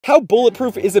How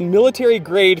bulletproof is a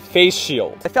military-grade face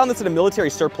shield? I found this at a military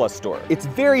surplus store. It's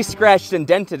very scratched and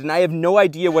dented, and I have no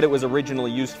idea what it was originally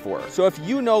used for. So if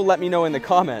you know, let me know in the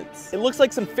comments. It looks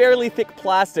like some fairly thick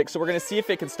plastic, so we're gonna see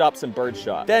if it can stop some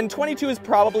birdshot. Then 22 is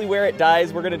probably where it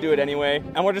dies. We're gonna do it anyway,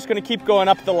 and we're just gonna keep going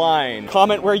up the line.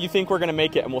 Comment where you think we're gonna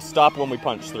make it, and we'll stop when we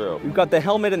punch through. We've got the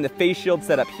helmet and the face shield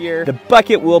set up here. The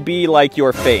bucket will be like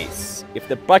your face. If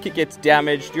the bucket gets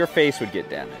damaged, your face would get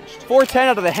damaged. 410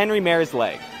 out of the Henry Mare's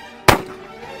leg.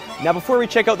 Now before we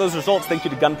check out those results, thank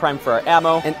you to Gun Prime for our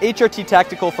ammo, and HRT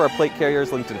Tactical for our plate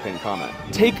carriers, linked in the pinned comment.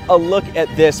 Take a look at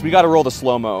this. We gotta roll the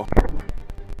slow-mo.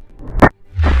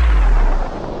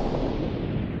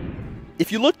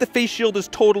 If you look, the face shield is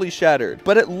totally shattered,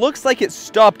 but it looks like it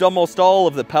stopped almost all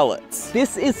of the pellets.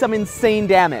 This is some insane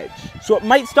damage. So it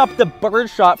might stop the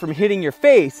birdshot from hitting your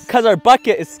face, because our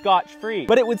bucket is scotch-free,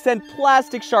 but it would send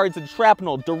plastic shards and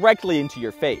shrapnel directly into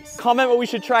your face. Comment what we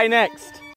should try next.